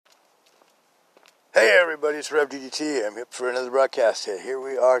Hey everybody, it's Rev DDT. I'm here for another broadcast. Hey, here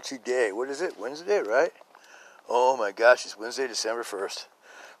we are today. What is it? Wednesday, right? Oh my gosh, it's Wednesday, December 1st.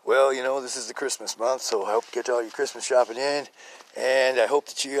 Well, you know, this is the Christmas month, so I hope you get all your Christmas shopping in. And I hope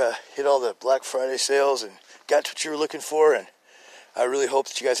that you hit all the Black Friday sales and got what you were looking for. And I really hope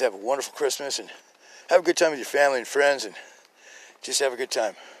that you guys have a wonderful Christmas and have a good time with your family and friends and just have a good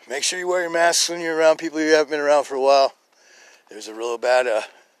time. Make sure you wear your masks when you're around people you haven't been around for a while. There's a real bad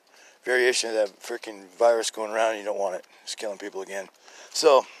variation of that freaking virus going around, and you don't want it. It's killing people again.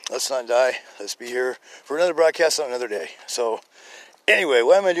 So let's not die. Let's be here for another broadcast on another day. So anyway,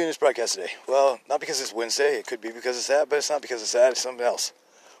 why am I doing this broadcast today? Well, not because it's Wednesday. It could be because it's that, but it's not because it's that. It's something else.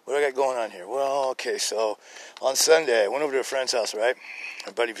 What do I got going on here? Well, okay, so on Sunday, I went over to a friend's house, right?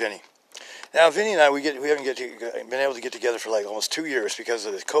 My buddy Vinny. Now, Vinny and I, we haven't been able to get together for like almost 2 years because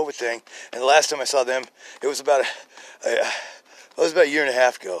of the COVID thing. And the last time I saw them, it was about a year and a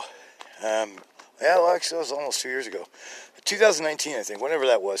half ago. Yeah, well, actually, it was almost 2 years ago. 2019, I think, whenever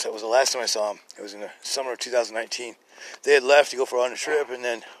that was the last time I saw them. It was in the summer of 2019. They had left to go on a trip, and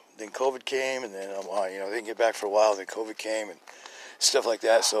then COVID came, and then, they didn't get back for a while. Then COVID came, and stuff like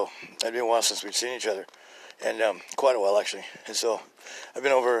that. So, it'd been a while since we'd seen each other, and quite a while, actually. And so, I've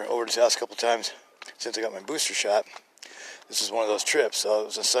been over to his house a couple times since I got my booster shot. This is one of those trips. So it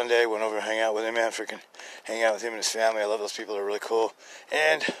was a Sunday, went over to hang out with him, man, hang out with him and his family. I love those people, they're really cool.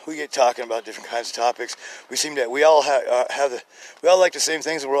 And we get talking about different kinds of topics. We all like the same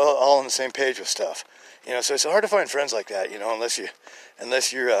things, and we're all on the same page with stuff. You know, so it's hard to find friends like that, you know, unless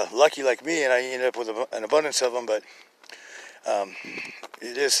you're lucky like me, and I end up with an abundance of them. But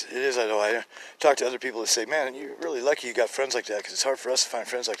it is. I know. I talk to other people that say, "Man, you're really lucky you got friends like that," because it's hard for us to find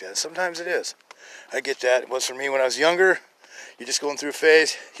friends like that. And sometimes it is. I get that. It was for me when I was younger. You're just going through a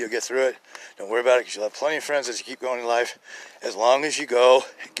phase. You'll get through it. Don't worry about it, because you'll have plenty of friends as you keep going in life. As long as you go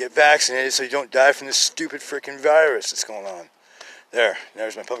get vaccinated, so you don't die from this stupid freaking virus that's going on.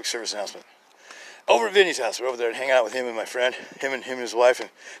 There's my public service announcement. Over at Vinny's house, we're over there and hang out with him and my friend, him and his wife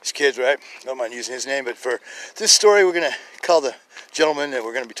and his kids, right? I don't mind using his name, but for this story, we're going to call the gentleman that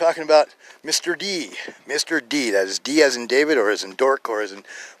we're going to be talking about Mr. D. Mr. D. That is D as in David, or as in dork, or as in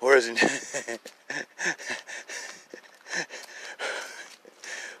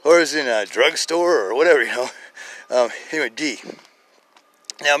or as in a drugstore or whatever, you know. Anyway, D.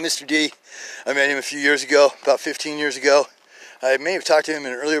 Now, Mr. D, I met him a few years ago, about 15 years ago. I may have talked to him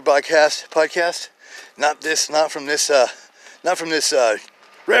in an earlier podcast. Not from this Rev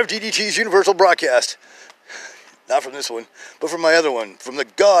DDT's Universal Broadcast. Not from this one, but from my other one, from the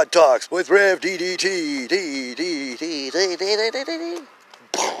God Talks with Rev DDT.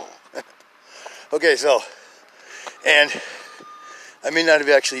 Okay, so, and I may not have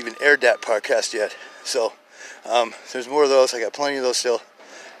actually even aired that podcast yet. So, there's more of those. I got plenty of those still.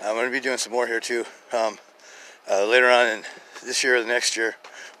 I'm going to be doing some more here too. Later on in this year or the next year,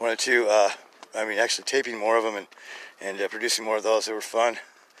 actually taping more of them and producing more of those. They were fun.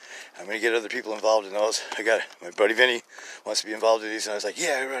 I'm going to get other people involved in those. I got my buddy Vinny wants to be involved in these, and I was like,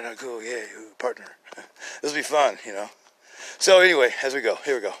 yeah, right on, cool, yeah, partner. This will be fun, you know. So anyway, here we go.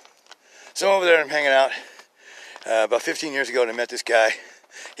 So I'm over there, I'm hanging out. About 15 years ago, and I met this guy.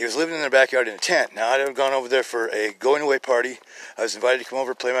 He was living in their backyard in a tent. Now, I had gone over there for a going-away party. I was invited to come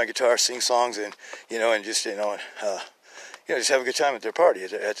over, play my guitar, sing songs, and just have a good time at their party, at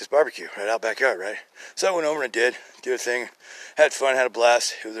this barbecue, right out backyard, right? So I went over and did a thing, had fun, had a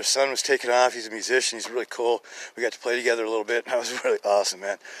blast. Their son was taking off. He's a musician. He's really cool. We got to play together a little bit. That was really awesome,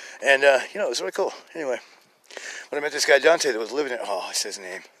 man. And, it was really cool. Anyway, when I met this guy, Dante, that was living I said his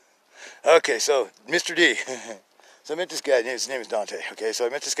name. Okay, so, Mr. D. So I met this guy, his name is Dante, okay? So I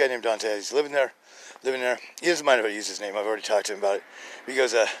met this guy named Dante. He's living there. He doesn't mind if I use his name. I've already talked to him about it.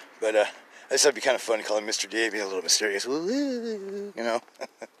 Because, I just thought it'd be kind of fun to call him Mr. D, be a little mysterious, you know?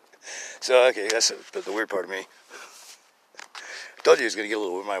 So, okay, that's the weird part of me. I told you he was going to get a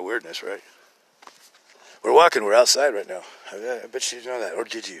little of my weirdness, right? We're outside right now. I bet you didn't know that. Or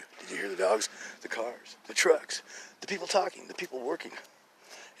did you? Did you hear the dogs, the cars, the trucks, the people talking, the people working?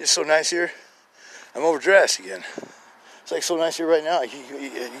 It's so nice here. I'm overdressed again. It's like so nice here right now.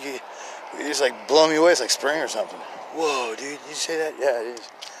 It's like blowing me away. It's like spring or something. Whoa, dude, did you say that? Yeah, it is.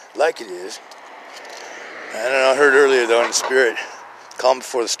 Like it is. I don't know. I heard earlier though in the spirit, calm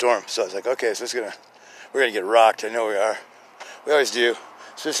before the storm. So I was like, okay, so we're gonna get rocked. I know we are. We always do.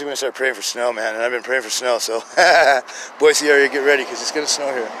 Especially when I start praying for snow, man. And I've been praying for snow. So Boise area, get ready because it's gonna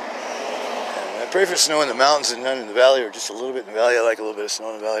snow here. And I pray for snow in the mountains and none in the valley, or just a little bit in the valley. I like a little bit of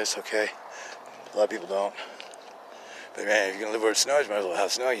snow in the valley. It's okay. A lot of people don't. But man, if you're going to live where it snows, you might as well have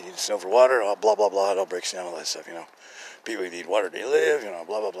snow. You need snow for water, blah, blah, blah. It all breaks down, all that stuff, you know. People need water, they live,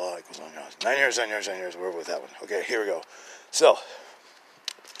 blah, blah, blah. It goes on. 9 years, 9 years, 9 years. We're over with that one. Okay, here we go. So,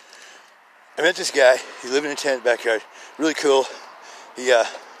 I met this guy. He lived in a tent backyard. Really cool. He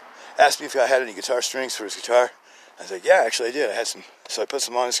asked me if I had any guitar strings for his guitar. I was like, yeah, actually I did. I had some. So I put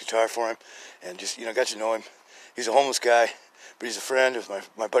some on his guitar for him and just, got to know him. He's a homeless guy, but he's a friend of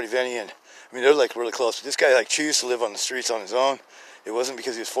my buddy Vinny. And, they're like really close. But this guy like chose to live on the streets on his own. It wasn't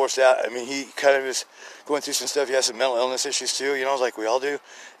because he was forced out. He kind of is going through some stuff. He has some mental illness issues too, like we all do.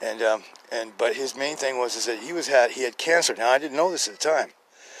 But his main thing was that he had cancer. Now I didn't know this at the time.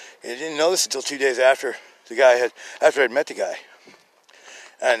 I didn't know this until 2 days after I'd met the guy,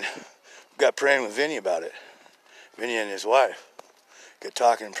 and got praying with Vinny about it. Vinny and his wife got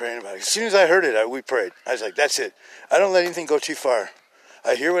talking and praying about it. As soon as I heard it, we prayed. I was like, that's it. I don't let anything go too far.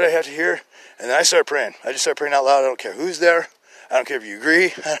 I hear what I have to hear, and then I start praying. I just start praying out loud. I don't care who's there. I don't care if you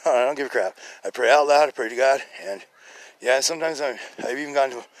agree. I don't give a crap. I pray out loud. I pray to God. And yeah, sometimes I've even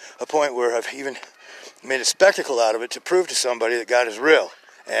gotten to a point where I've even made a spectacle out of it to prove to somebody that God is real.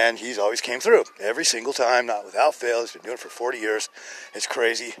 And he's always came through. Every single time, not without fail. He's been doing it for 40 years. It's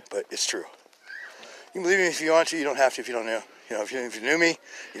crazy, but it's true. You can believe me if you want to. You don't have to if you don't know. If you knew me,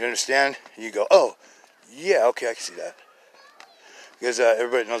 you'd understand. You go, oh, yeah, okay, I can see that. Because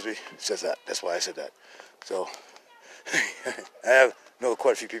everybody knows me says that. That's why I said that. So, I know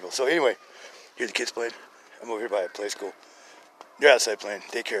quite a few people. So anyway, here the kids playing. I'm over here by a play school. They're outside playing.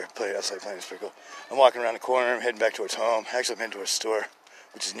 Daycare playing outside playing. It's pretty cool. I'm walking around the corner. I'm heading back towards home. Actually, I'm heading to a store,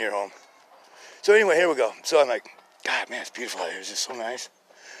 which is near home. So anyway, here we go. So I'm like, God, man, it's beautiful out here. It's just so nice.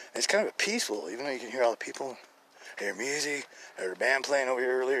 And it's kind of peaceful, even though you can hear all the people. I hear music. I heard a band playing over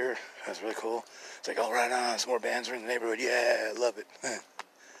here earlier. That was really cool. It's like, oh, right on. Some more bands are in the neighborhood. Yeah, I love it.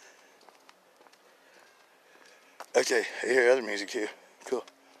 Okay, I hear other music too. Cool.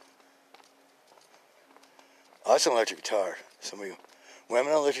 Oh, that's an electric guitar. When I'm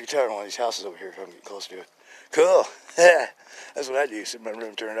an electric guitar in one of these houses over here, if I'm getting close to it. Cool. That's what I do. Sit in my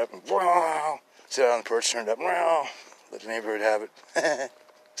room, turn it up, and wow. Sit out on the porch, turn it up, wow. Let the neighborhood have it.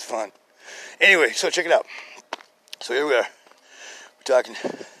 It's fun. Anyway, so check it out. So here we are. We're talking.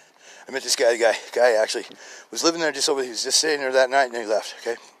 I met this guy. The guy actually was living there he was just staying there that night, and then he left,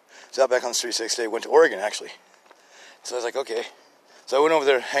 okay? He's out back on the street 6 days. Went to Oregon, actually. So I was like, okay. So I went over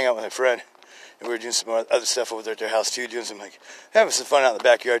there to hang out with my friend, and we were doing some other stuff over there at their house too, doing some, having some fun out in the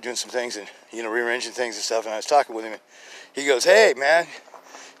backyard, doing some things and, rearranging things and stuff. And I was talking with him, and he goes, hey, man,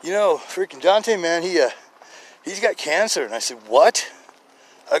 freaking Dante, man, he's got cancer. And I said, what?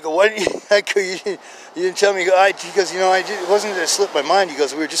 I go, what? You didn't tell me. He goes, it wasn't that it slipped my mind. He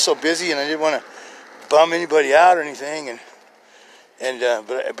goes, we were just so busy, and I didn't want to bum anybody out or anything.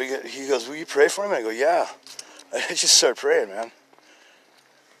 But he goes, will you pray for him? And I go, yeah. I just started praying, man.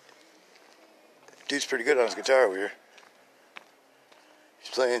 Dude's pretty good on his guitar over here.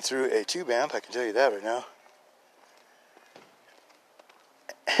 He's playing through a tube amp, I can tell you that right now.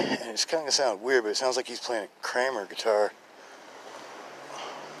 And it's kind of sound weird, but it sounds like he's playing a Kramer guitar.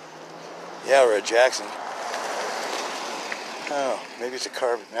 Yeah, or a Jackson. I don't know, maybe it's a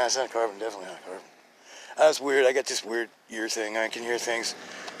Carbon. Nah, it's not a Carbon, definitely not a Carbon. That's weird. I got this weird ear thing. I can hear things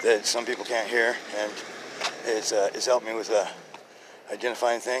that some people can't hear, and it's helped me with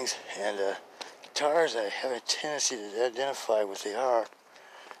identifying things. And guitars, I have a tendency to identify what they are,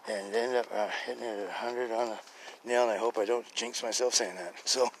 and end up hitting it at 100 on the nail. And I hope I don't jinx myself saying that.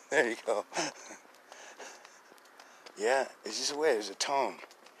 So there you go. Yeah, it's just a way. There's a tone.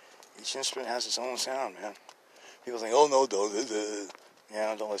 Each instrument has its own sound, man. People think, oh no,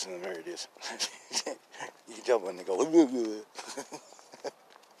 yeah, don't listen to them. There it is. You can tell when they go.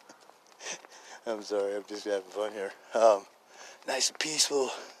 I'm sorry, I'm just having fun here. Nice and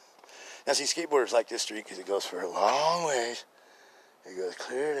peaceful. Now see, skateboarders like this street because it goes for a long ways. It goes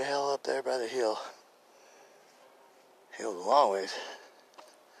clear the hell up there by the hill. It goes a long ways.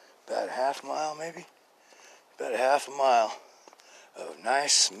 About a half a mile, maybe. About a half a mile of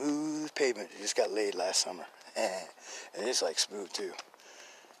nice, smooth pavement. It just got laid last summer. And it's like smooth too.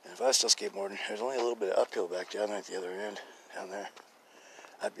 And if I was still skateboarding, there's only a little bit of uphill back down there at the other end, down there.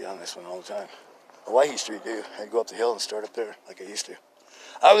 I'd be on this one all the time. Hawaii Street, too. I'd go up the hill and start up there like I used to.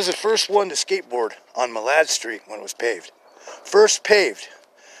 I was the first one to skateboard on Malad Street when it was paved. First paved.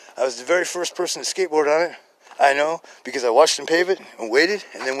 I was the very first person to skateboard on it. I know, because I watched them pave it and waited,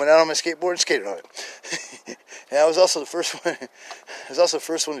 and then went out on my skateboard and skated on it. And I was also the first one. I was also the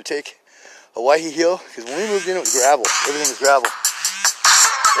first one to take Hawaii Hill, because when we moved in, it was gravel. Everything was gravel.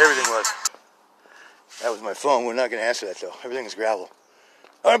 Everything was. That was my phone. We're not going to answer that though. Everything was gravel.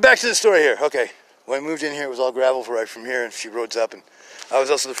 All right, back to the story here. Okay, when I moved in here, it was all gravel right from here and a few roads up. And I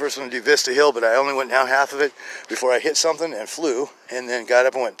was also the first one to do Vista Hill, but I only went down half of it before I hit something and flew, and then got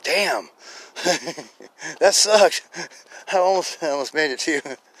up and went, damn, that sucked. I almost made it too.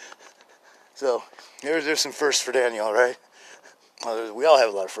 So there's some firsts for Daniel, right? Well, we all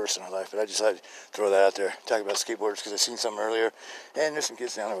have a lot of firsts in our life, but I decided to throw that out there. Talk about skateboarders because I seen some earlier, and there's some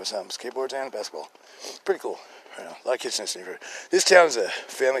kids down there with some skateboards and basketball. Pretty cool. Right now. A lot of kids in this neighborhood. This town is a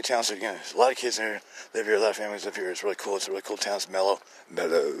family town, so again, there's a lot of kids in here live here. A lot of families live here. It's really cool. It's a really cool town. It's mellow.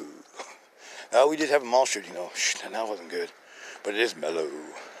 We did have a mall shooting though. And that wasn't good, but it is mellow.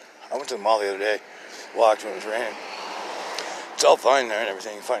 I went to the mall the other day, walked when it was raining. It's all fine there and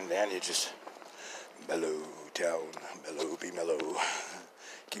everything. Fine and dandy. It's just mellow town. Mellow, be mellow.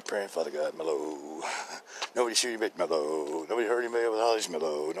 Keep praying, Father God, mellow. Nobody shoot anybody, mellow. Nobody hurt anybody over the holidays,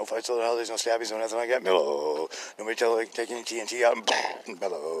 mellow. No fights over the holidays, no stabbies, no nothing like that, mellow. Nobody take any TNT out and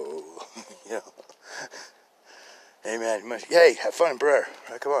mellow. You know. Amen. Hey, have fun in prayer.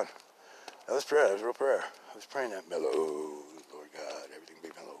 Right, come on. That was prayer. That was real prayer. I was praying that mellow. Lord God, everything be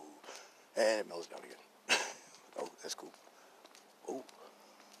mellow. And it mellows down again. Oh, that's cool. Oh.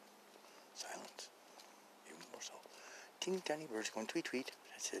 Silence. Even more so. Teeny tiny birds going tweet tweet.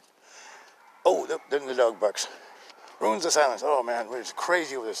 That's it. Oh, then the dog barks. Ruins the silence. Oh man, it's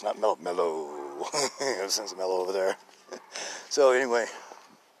crazy over there. It's not mellow. There's some mellow over there. So anyway,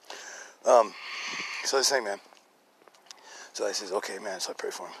 so this thing, man. So I says, okay, man. So I pray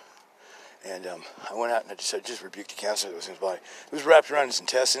for him, and I went out and I just rebuked the cancer that was in his body. It was wrapped around his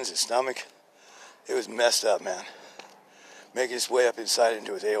intestines, his stomach. It was messed up, man. Making its way up inside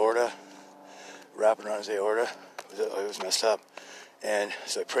into his aorta, wrapping around his aorta. It was messed up. And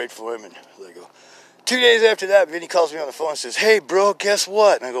so I prayed for him and let it go. 2 days after that, Vinny calls me on the phone and says, hey, bro, guess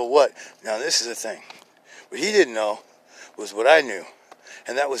what? And I go, what? Now, this is the thing. What he didn't know was what I knew.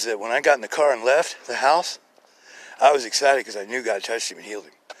 And that was that when I got in the car and left the house, I was excited because I knew God touched him and healed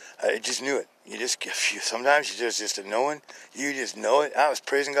him. I just knew it. Sometimes you just a knowing. You just know it. I was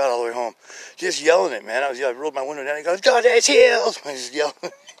praising God all the way home. Just yelling it, man. I rolled my window down and he goes, God is healed. I was just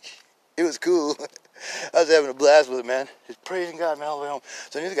yelling. It was cool. I was having a blast with it, man. Just praising God, man, all the way home.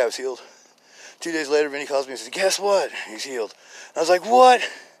 So I knew the guy was healed. 2 days later, Vinny calls me and says, guess what? He's healed. I was like, what?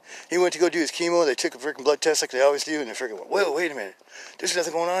 He went to go do his chemo. They took a freaking blood test like they always do, and they freaking went, wait a minute. There's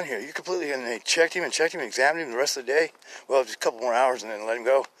nothing going on here. You're completely... And they checked him and examined him the rest of the day. Well, just a couple more hours and then let him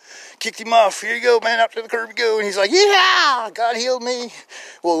go. Kicked him off. Here you go, man. Out to the curb you go. And he's like, yeah, God healed me.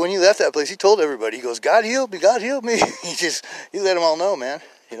 Well, when he left that place, he told everybody. He goes, God healed me. God healed me. He let them all know, man.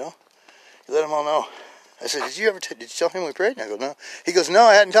 You know? He let them all know. I said, did you tell him we prayed? And I go, no. He goes, no,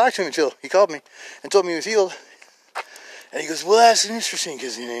 I hadn't talked to him until he called me and told me he was healed. And he goes, well, that's interesting,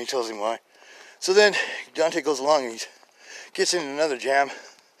 because he tells him why. So then Dante goes along and he gets into another jam.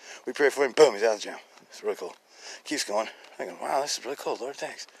 We pray for him. Boom, he's out of the jam. It's really cool. Keeps going. I go, wow, this is really cool. Lord,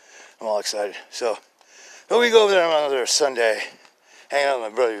 thanks. I'm all excited. So we go over there on another Sunday, hanging out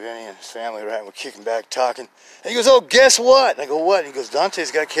with my brother Vinny and his family, right? We're kicking back, talking. And he goes, oh, guess what? And I go, what? And he goes,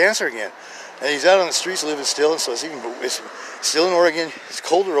 Dante's got cancer again. And he's out on the streets living still, and so it's still in Oregon. It's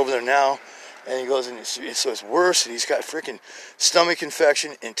colder over there now. And he goes, and so it's worse, and he's got freaking stomach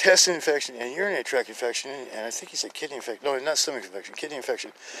infection, intestine infection, and urinary tract infection, and I think he said kidney infection. No, not stomach infection, kidney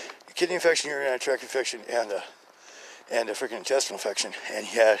infection. Kidney infection, urinary tract infection, and a freaking intestinal infection. And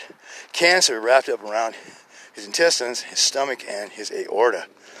he had cancer wrapped up around his intestines, his stomach, and his aorta.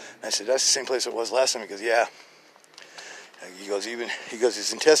 And I said, that's the same place it was last time. He goes, yeah. He goes,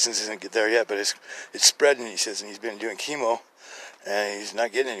 his intestines isn't there yet, but it's spreading, he says, and he's been doing chemo. And he's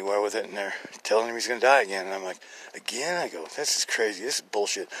not getting anywhere with it, and they're telling him he's going to die again. And I'm like, again? I go, this is crazy. This is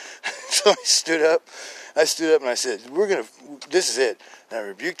bullshit. So I stood up and I said, this is it. And I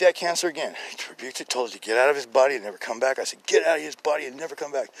rebuked that cancer again. I rebuked it, told it to get out of his body and never come back. I said, get out of his body and never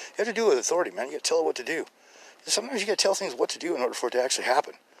come back. You have to do it with authority, man. You got to tell it what to do. Sometimes you got to tell things what to do in order for it to actually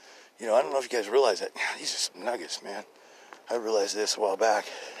happen. You know, I don't know if you guys realize that. These are some nuggets, man. I realized this a while back.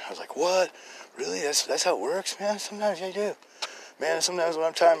 I was like, what? Really? That's how it works, man? Sometimes I do. Man, sometimes when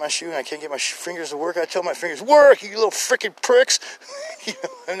I'm tying my shoe and I can't get my fingers to work, I tell my fingers, work, you little freaking pricks. You know,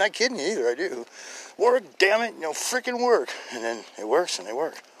 I'm not kidding you either, I do. Work, damn it, freaking work. And then it works and they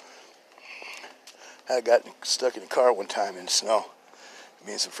work. I got stuck in a car one time in the snow.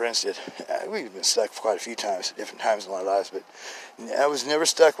 Me and some friends did. We've been stuck quite a few times, different times in our lives, but I was never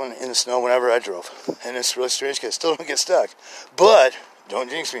stuck in the snow whenever I drove. And it's really strange because I still don't get stuck. But, don't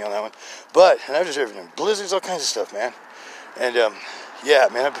jinx me on that one. And I've just driven in blizzards, all kinds of stuff, man. And, yeah,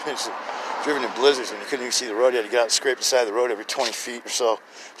 man, I've been driven in blizzards when you couldn't even see the road. You had to get out and scrape the side of the road every 20 feet or so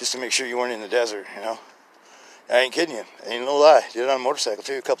just to make sure you weren't in the desert, you know. I ain't kidding you. Ain't no lie. Did it on a motorcycle,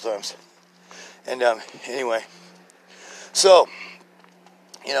 too, a couple times. And anyway, so,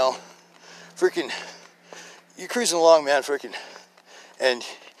 you know, freaking, you're cruising along, man, freaking, and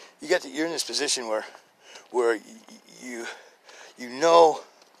you're in this position where you know,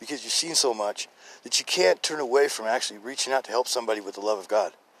 because you've seen so much, that you can't turn away from actually reaching out to help somebody with the love of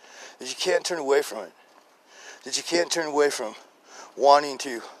God. That you can't turn away from it. That you can't turn away from wanting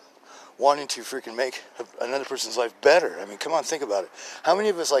to freaking make another person's life better. I mean, come on, think about it. How many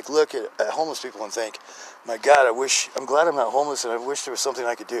of us like look at homeless people and think, my God, I'm glad I'm not homeless, and I wish there was something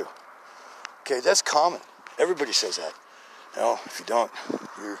I could do. Okay, that's common. Everybody says that. You know, if you don't,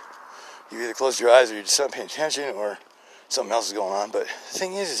 you either close your eyes or you're just not paying attention, or something else is going on. But the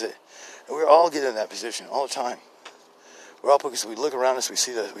thing is that we're all getting in that position all the time. We're all, because we look around us, we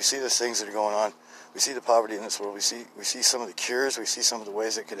see the things that are going on. We see the poverty in this world. We see some of the cures. We see some of the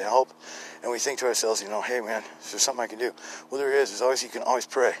ways that could help, and we think to ourselves, you know, hey man, is there something I can do? Well, there is. You can always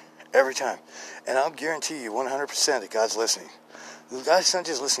pray every time, and I'll guarantee you 100% that God's listening. God's not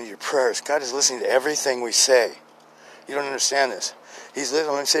just listening to your prayers. God is listening to everything we say. You don't understand this.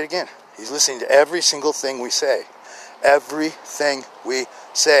 Let me say it again. He's listening to every single thing we say. Everything we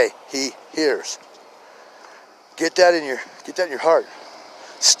say, He hears. Get that in your heart.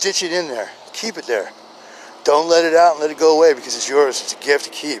 Stitch it in there. Keep it there. Don't let it out and let it go away, because it's yours. It's a gift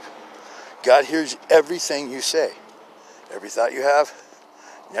to keep. God hears everything you say. Every thought you have.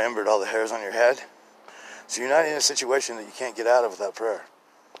 Numbered all the hairs on your head. So you're not in a situation that you can't get out of without prayer.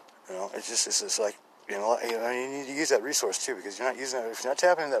 You know, it's just like, you need to use that resource too, because you're not using that. If you're not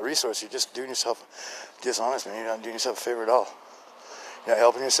tapping into that resource, you're just doing yourself dishonest, man. You're not doing yourself a favor at all. You're not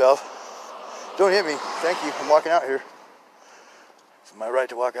helping yourself. Don't hit me. Thank you. I'm walking out here. It's my right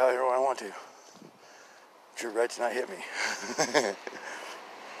to walk out here when I want to. It's your right to not hit me.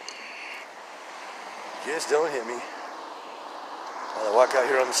 Just don't hit me. While I walk out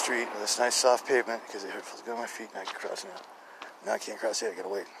here on the street on this nice soft pavement, because it feels good on my feet, and I can cross now. Now I can't cross yet. I gotta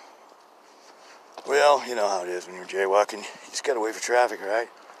wait. Well, you know how it is when you're jaywalking. You just gotta wait for traffic, right?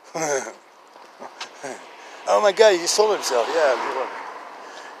 Oh my God, he just told himself. Yeah, you're welcome.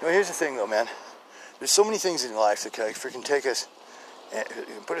 You know, here's the thing though, man. There's so many things in life that can freaking take us and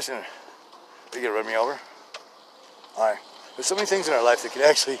put us in. Are you gonna run me over? Alright. There's so many things in our life that can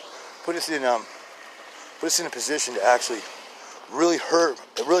actually put us in a position to actually really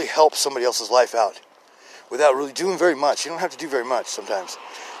help somebody else's life out without really doing very much. You don't have to do very much sometimes.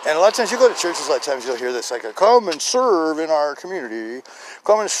 And a lot of times you go to churches, a lot of times you'll hear this, like, come and serve in our community,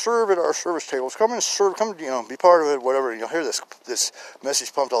 come and serve at our service tables, come and serve, come, be part of it, whatever. And you'll hear this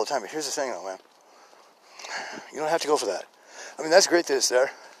message pumped all the time. But here's the thing though, man. You don't have to go for that. I mean, that's great that it's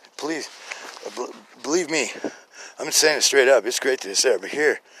there. Please, believe me. I'm just saying it straight up. It's great that it's there. But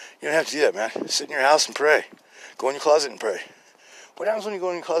here, you don't have to do that, man. Sit in your house and pray. Go in your closet and pray. What happens when you go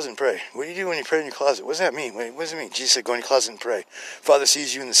in your closet and pray? What do you do when you pray in your closet? What does that mean? What does it mean? Jesus said, go in your closet and pray. Father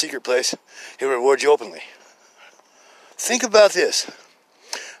sees you in the secret place. He'll reward you openly. Think about this.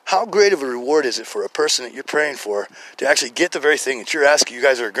 How great of a reward is it for a person that you're praying for to actually get the very thing that you're asking, you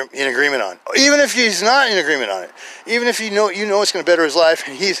guys are in agreement on? Even if he's not in agreement on it. Even if you know it's going to better his life,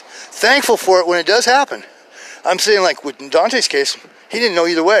 and he's thankful for it when it does happen. I'm saying, like with Dante's case, he didn't know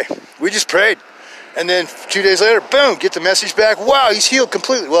either way. We just prayed. And then 2 days later, boom, get the message back. Wow, he's healed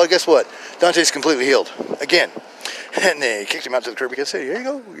completely. Well, guess what? Dante's completely healed. Again. And they kicked him out to the curb because they said, here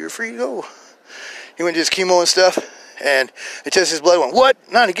you go, you're free to go. He went to his chemo and stuff, and they tested his blood. Went, what?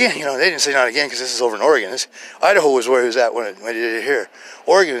 Not again. They didn't say not again because this is over in Oregon. Idaho was where he was at when he did it here.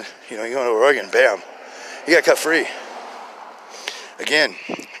 Oregon, you go to Oregon, bam. He got cut free. Again,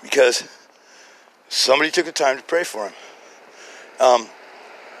 because somebody took the time to pray for him.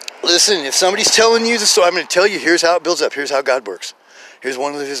 Listen, if somebody's telling you the story, I'm going to tell you, here's how it builds up. Here's how God works. Here's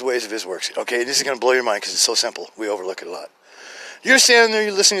one of his ways of his works. Okay, this is going to blow your mind because it's so simple. We overlook it a lot. You're standing there,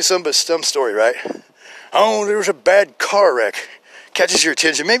 you're listening to some story, right? Oh, there was a bad car wreck. Catches your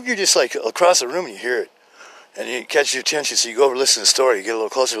attention. Maybe you're just like across the room and you hear it. And it catches your attention, so you go over and listen to the story. You get a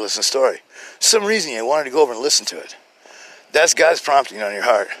little closer to listen to the story. For some reason, you wanted to go over and listen to it. That's God's prompting on your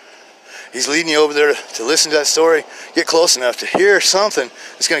heart. He's leading you over there to listen to that story, get close enough to hear something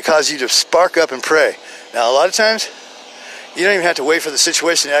that's going to cause you to spark up and pray. Now, a lot of times, you don't even have to wait for the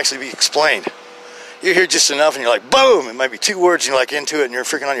situation to actually be explained. You hear just enough and you're like, boom! It might be 2 words and you're like into it and you're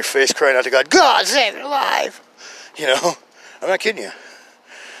freaking on your face crying out to God, God, save me alive! I'm not kidding you.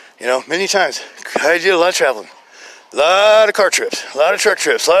 Many times, I did a lot of traveling. A lot of car trips, a lot of truck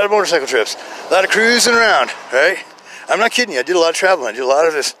trips, a lot of motorcycle trips, a lot of cruising around, right? I'm not kidding you. I did a lot of traveling. I did a lot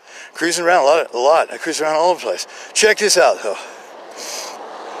of this cruising around, a lot. I cruised around all over the place. Check this out, though.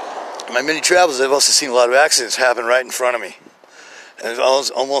 In my many travels, I've also seen a lot of accidents happen right in front of me. And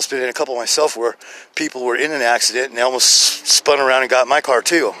I've almost been in a couple myself where people were in an accident and they almost spun around and got my car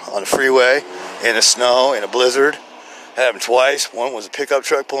too, on the freeway, in the snow, in a blizzard. That happened twice. One was a pickup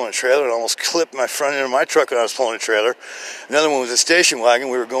truck pulling a trailer and almost clipped my front end of my truck when I was pulling a trailer. Another one was a station wagon.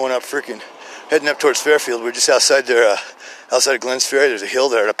 We were going up heading up towards Fairfield. We were just outside there, outside of Glens Ferry. There's a hill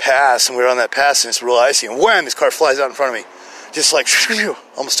there, a pass, and we were on that pass and it's real icy. And wham, this car flies out in front of me. Just like,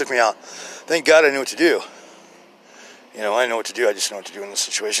 almost took me out. Thank God I knew what to do. You know, I know what to do. I just know what to do in those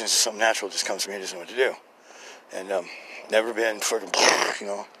situations. It's something natural just comes to me. I just know what to do. And never been you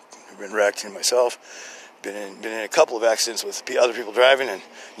know, been wrecked in myself. Been in a couple of accidents with other people driving and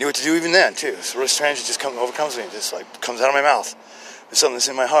knew what to do even then, too. It's really strange. It just overcomes me. It just, like, comes out of my mouth. It's something that's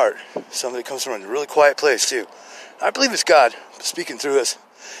in my heart. Something that comes from a really quiet place, too. I believe it's God speaking through us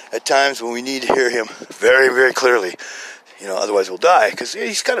at times when we need to hear Him very, very clearly. You know, otherwise we'll die. Because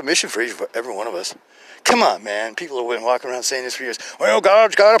He's got a mission for every one of us. Come on, man. People have been walking around saying this for years. Well,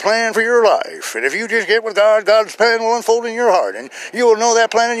 God's got a plan for your life. And if you just get with God, God's plan will unfold in your heart. And you will know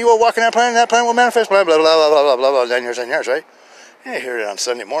that plan, and you will walk in that plan, and that plan will manifest, blah, blah, blah, blah, blah, blah, blah, 9 years, right? Yeah, hear it on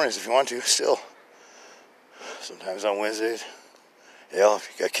Sunday mornings if you want to, still. Sometimes on Wednesdays. Yeah, if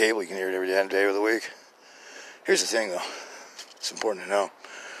you got cable, you can hear it every damn day of the week. Here's the thing, though. It's important to know.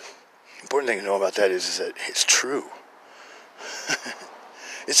 The important thing to know about that is that it's true.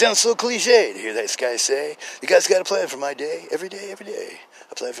 It sounds so cliche to hear that guy say, "You guys got a plan for my day, every day, every day.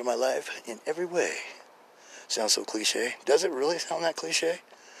 A plan for my life in every way." Sounds so cliche. Does it really sound that cliche?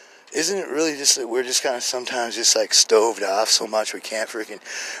 Isn't it really just that we're just kind of sometimes just like stoved off so much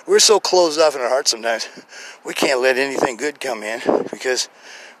we're so closed off in our hearts sometimes, we can't let anything good come in because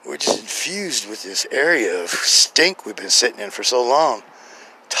we're just infused with this area of stink we've been sitting in for so long.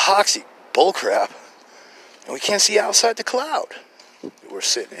 Toxic bullcrap. And we can't see outside the cloud that we're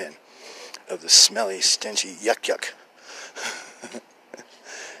sitting in of the smelly, stenchy yuck.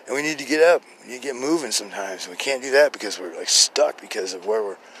 And we need to get up. We need to get moving sometimes. We can't do that because we're like stuck because of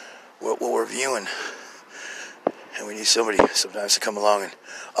what we're viewing. And we need somebody sometimes to come along and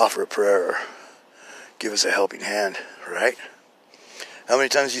offer a prayer or give us a helping hand, right? How many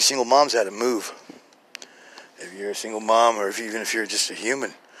times have you single moms had to move? If you're a single mom or even if you're just a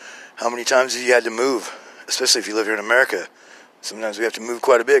human, how many times have you had to move? Especially if you live here in America. Sometimes we have to move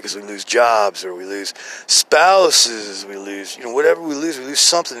quite a bit because we lose jobs or we lose spouses, we lose, whatever we lose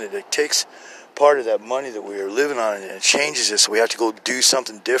something that takes part of that money that we are living on and it changes it, so we have to go do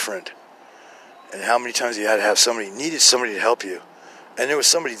something different. And how many times you had to have needed somebody to help you, and there was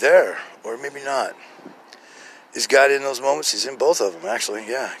somebody there, or maybe not. Is God in those moments? He's in both of them, actually,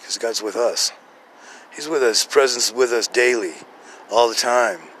 yeah, because God's with us. He's with us. His presence is with us daily, all the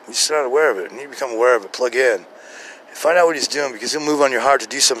time. You're just not aware of it. You need to become aware of it. Plug in. Find out what He's doing, because He'll move on your heart to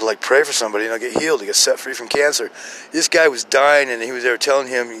do something like pray for somebody and they'll get healed, to get set free from cancer. This guy was dying and he was there telling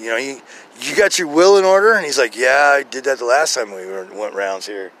him, you got your will in order? And he's like, yeah, I did that the last time we went rounds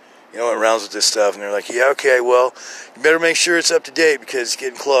here. Went rounds with this stuff. And they're like, yeah, okay, well, you better make sure it's up to date because it's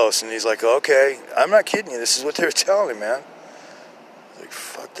getting close. And he's like, okay, I'm not kidding you. This is what they were telling him, man. Like,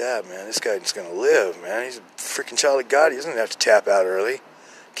 fuck that, man. This guy's going to live, man. He's a freaking child of God. He doesn't have to tap out early.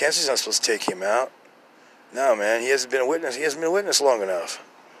 Cancer's not supposed to take him out. No, man, he hasn't been a witness. He hasn't been a witness long enough.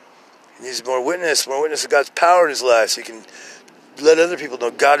 He needs more witness of God's power in his life so he can let other people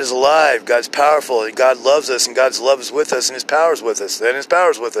know God is alive, God's powerful, and God loves us, and God's love is with us, and His power is with us, and His power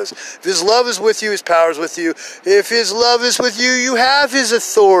is with us. If His love is with you, His power is with you. If His love is with you, you have His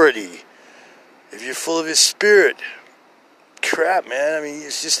authority. If you're full of His Spirit, crap, man, I mean,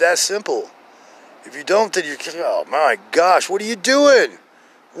 it's just that simple. If you don't, then you're, oh my gosh, what are you doing?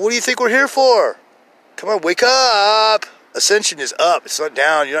 What do you think we're here for? Come on, wake up. Ascension is up. It's not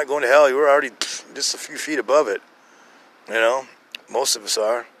down. You're not going to hell. You're already just a few feet above it. Most of us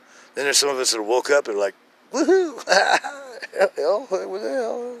are. Then there's some of us that woke up and are like, woohoo, hell, what the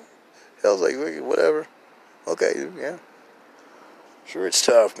hell? Hell's like, whatever. Okay, yeah. Sure, it's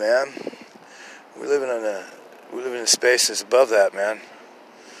tough, man. We're living in a space that's above that, man.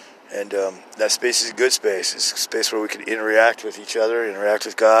 And that space is a good space. It's a space where we can interact with each other, interact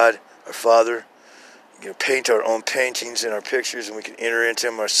with God, our Father. Paint our own paintings and our pictures, and we can enter into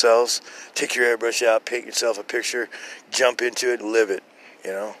them ourselves. Take your airbrush out, paint yourself a picture, jump into it, and live it.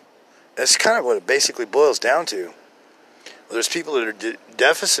 That's kind of what it basically boils down to. Well, there's people that are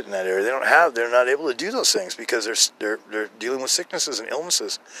deficit in that area. They're not able to do those things because they're dealing with sicknesses and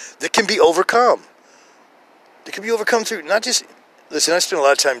illnesses that can be overcome. They can be overcome through not just. Listen, I spend a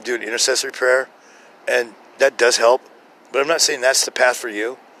lot of time doing intercessory prayer, and that does help. But I'm not saying that's the path for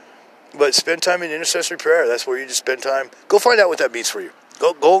you. But spend time in intercessory prayer. That's where you just spend time. Go find out what that means for you.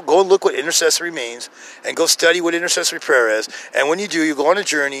 Go and look what intercessory means, and go study what intercessory prayer is. And when you do, you go on a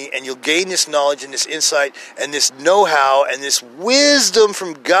journey, and you'll gain this knowledge and this insight and this know-how and this wisdom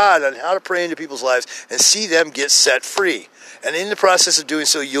from God on how to pray into people's lives and see them get set free. And in the process of doing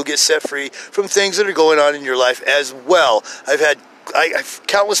so, you'll get set free from things that are going on in your life as well. I've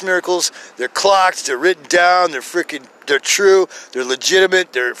countless miracles. They're clocked. They're written down. They're true. They're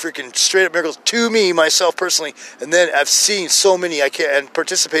legitimate. They're freaking straight up miracles to me, myself personally. And then I've seen so many. And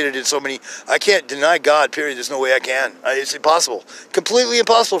participated in so many. I can't deny God. Period. There's no way I can. It's impossible. Completely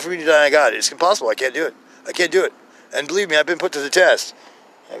impossible for me to deny God. It's impossible. I can't do it. I can't do it. And believe me, I've been put to the test.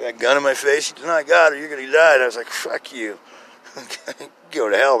 I got a gun in my face. You deny God, or you're gonna die. And I was like, fuck you. Go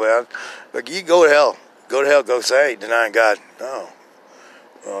to hell, man. Like, you go to hell. Go to hell. Go say, I ain't denying God. No.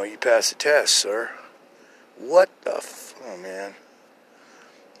 Oh, you passed the test, sir. What the oh, man.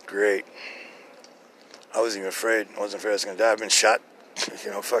 Great. I wasn't even afraid. I wasn't afraid I was going to die. I've been shot,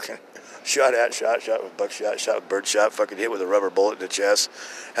 fucking shot with buckshot, shot with birdshot, fucking hit with a rubber bullet in the chest.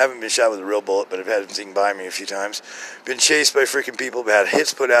 Haven't been shot with a real bullet, but I've had them zing by me a few times. Been chased by freaking people. Had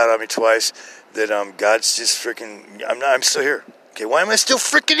hits put out on me twice. That God's just freaking. I'm still here. Okay, why am I still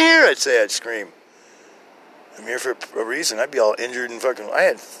freaking here? I'd say. I'd scream. I'm here for a reason. I'd be all injured and fucking. I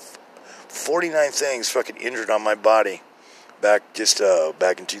had 49 things fucking injured on my body back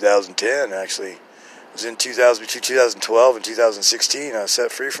in 2010. Actually, it was in 2012 and 2016. I was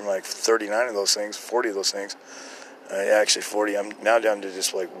set free from like 39 of those things, 40 of those things. Actually, 40. I'm now down to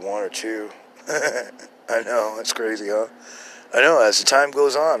just like one or two. I know, that's crazy, huh? I know. As the time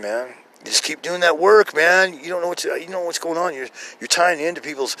goes on, man. You just keep doing that work, man. You don't know what's going on. You're tying into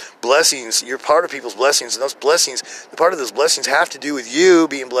people's blessings. You're part of people's blessings, and those blessings, the part of those blessings, have to do with you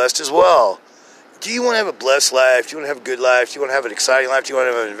being blessed as well. Do you want to have a blessed life? Do you want to have a good life? Do you want to have an exciting life? Do you want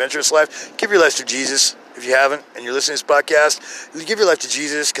to have an adventurous life? Give your life to Jesus. If you haven't, and you're listening to this podcast, give your life to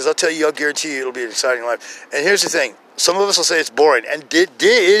Jesus, because I'll guarantee you it'll be an exciting life. And here's the thing: some of us will say it's boring, and it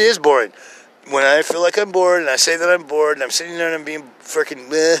is boring. When I feel like I'm bored, and I say that I'm bored, and I'm sitting there and I'm being freaking,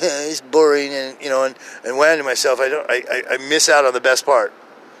 it's boring, and whining to myself, I miss out on the best part.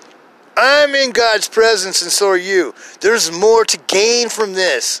 I'm in God's presence, and so are you. There's more to gain from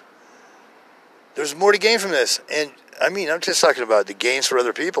this. There's more to gain from this. And, I'm just talking about the gains for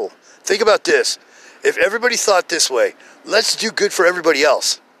other people. Think about this. If everybody thought this way, let's do good for everybody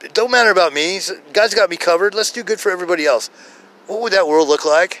else. It don't matter about me. God's got me covered. Let's do good for everybody else. What would that world look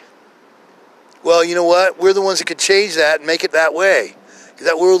like? Well, you know what? We're the ones that could change that and make it that way.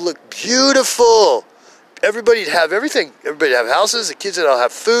 That world would look beautiful. Everybody'd have everything. Everybody'd have houses. The kids would all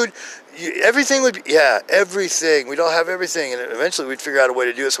have food. Everything would be, everything. We'd all have everything. And eventually we'd figure out a way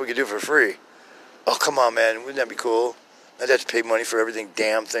to do it so we could do it for free. Oh, come on, man. Wouldn't that be cool? I'd have to pay money for everything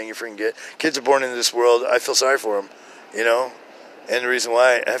damn thing you freaking get. Kids are born into this world. I feel sorry for them, And the reason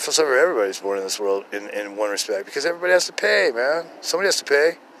why, I feel sorry for everybody who's born in this world in one respect. Because everybody has to pay, man. Somebody has to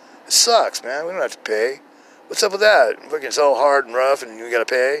pay. It sucks, man. We don't have to pay. What's up with that? It's all hard and rough and we got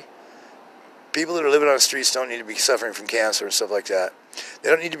to pay. People that are living on the streets don't need to be suffering from cancer and stuff like that. They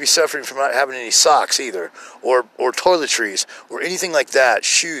don't need to be suffering from not having any socks either, or toiletries, or anything like that.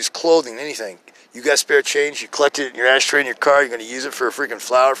 Shoes, clothing, anything. You got spare change, you collect it in your ashtray in your car, you're going to use it for a freaking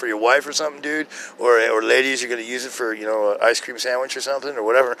flower for your wife or something, dude. Or ladies, you're going to use it for, an ice cream sandwich or something, or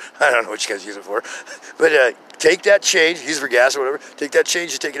whatever. I don't know what you guys use it for. But take that change, use it for gas or whatever. Take that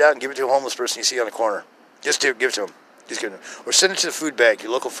change, you take it out and give it to a homeless person you see on the corner. Just give it to them. Just give it to them. Or send it to the food bank,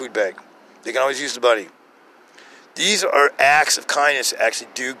 your local food bank. They can always use the money. These are acts of kindness that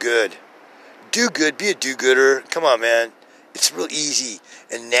actually do good. Do good, be a do-gooder. Come on, man. It's real easy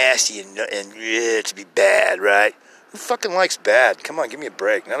and nasty and to be bad, right? Who fucking likes bad? Come on, give me a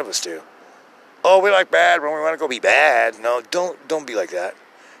break. None of us do. Oh, we like bad when we want to go be bad. No, don't be like that.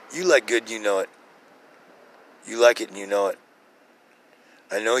 You like good and you know it. You like it and you know it.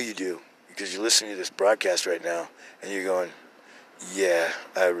 I know you do, because you're listening to this broadcast right now and you're going, yeah,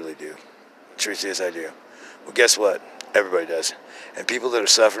 I really do. The truth is I do. Well, guess what? Everybody does. And people that are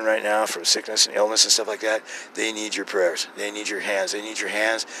suffering right now from sickness and illness and stuff like that, they need your prayers. They need your hands. They need your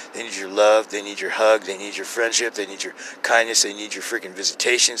hands. They need your love. They need your hug. They need your friendship. They need your kindness. They need your freaking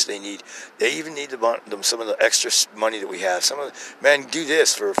visitations. They even need some of the extra money that we have. Man, do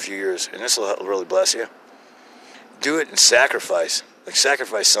this for a few years, and this will really bless you. Do it and sacrifice. Like,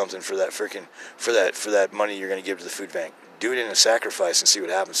 sacrifice something for that for that money you're going to give to the food bank. Do it in a sacrifice and see what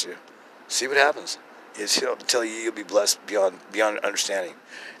happens to you. See what happens. He'll tell you you'll be blessed beyond understanding.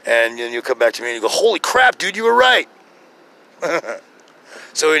 And then you'll come back to me and you go, holy crap, dude, you were right.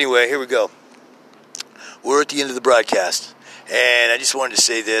 So anyway, here we go. We're at the end of the broadcast. And I just wanted to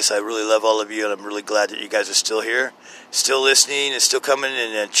say this. I really love all of you, and I'm really glad that you guys are still here, still listening, and still coming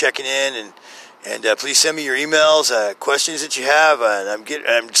and checking in. And please send me your emails, questions that you have. And I'm getting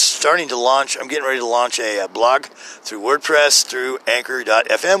ready to launch a blog through WordPress, through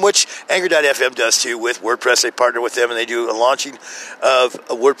Anchor.fm, which Anchor.fm does too with WordPress. They partner with them, and they do a launching of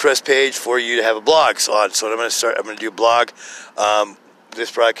a WordPress page for you to have a blog. So what I'm going to do a blog. This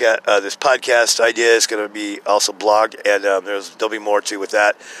podcast idea is going to be also blogged, and there'll be more too with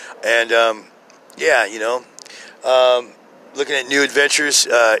that. And looking at new adventures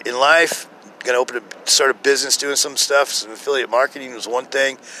in life. Going to start a business doing some stuff. Some affiliate marketing was one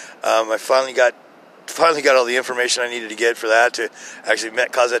thing. I finally got all the information I needed to get for that to actually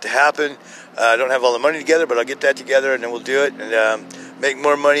cause that to happen. I don't have all the money together, but I'll get that together, and then we'll do it and make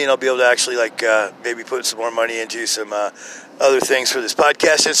more money, and I'll be able to actually maybe put some more money into some other things for this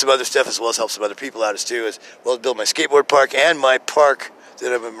podcast and some other stuff, as well as help some other people out as well as build my skateboard park and my park.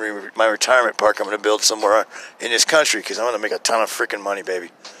 My retirement park I'm going to build somewhere in this country, because I'm going to make a ton of freaking money,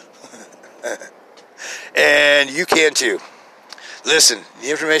 baby. And you can too. Listen,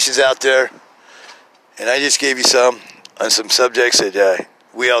 the information's out there, and I just gave you some on some subjects that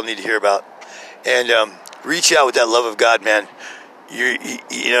we all need to hear about. And reach out with that love of God, man. You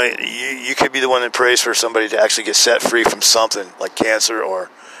could be the one that prays for somebody to actually get set free from something like cancer or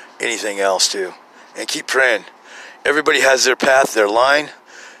anything else too. And keep praying. Everybody has their path, their line.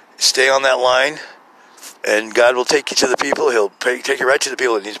 Stay on that line. And God will take you to the people. He'll take you right to the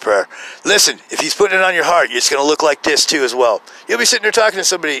people that need prayer. Listen, if He's putting it on your heart, it's going to look like this too as well. You'll be sitting there talking to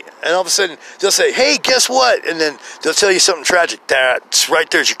somebody, and all of a sudden they'll say, "Hey, guess what?" And then they'll tell you something tragic. That's right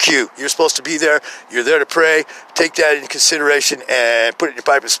there's your cue. You're supposed to be there. You're there to pray. Take that into consideration and put it in your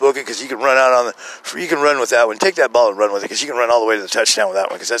pipe and smoke it, because you can run you can run with that one. Take that ball and run with it, because you can run all the way to the touchdown with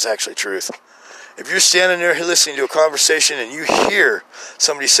that one, because that's actually truth. If you're standing there listening to a conversation and you hear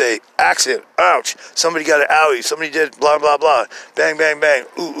somebody say, accident, ouch, somebody got an owie, somebody did blah, blah, blah, bang, bang, bang,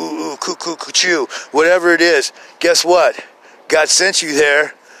 ooh, ooh, ooh, coo, coo, coo, choo, whatever it is, guess what? God sent you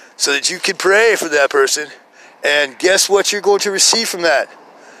there so that you can pray for that person. And guess what you're going to receive from that?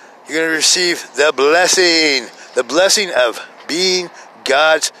 You're going to receive the blessing of being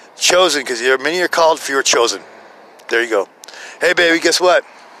God's chosen, because many are called, few are chosen. There you go. Hey, baby, guess what?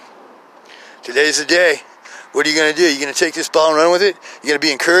 Today's the day. What are you going to do? You're going to take this ball and run with it? You're going to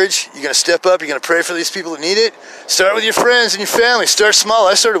be encouraged? You're going to step up? You're going to pray for these people that need it? Start with your friends and your family. Start small.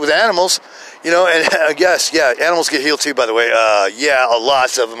 I started with animals, and I guess, animals get healed too, by the way.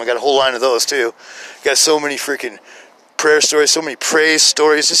 Lots of them. I got a whole line of those too. Got so many freaking prayer stories, so many praise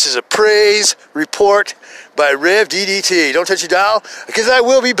stories. This is a praise report by Rev DDT. Don't touch your dial, because I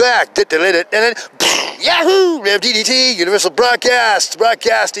will be back. And then, Yahoo! Rev DDT, Universal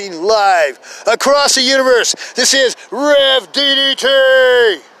broadcasting live across the universe. This is Rev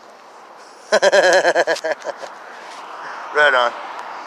DDT. Right on.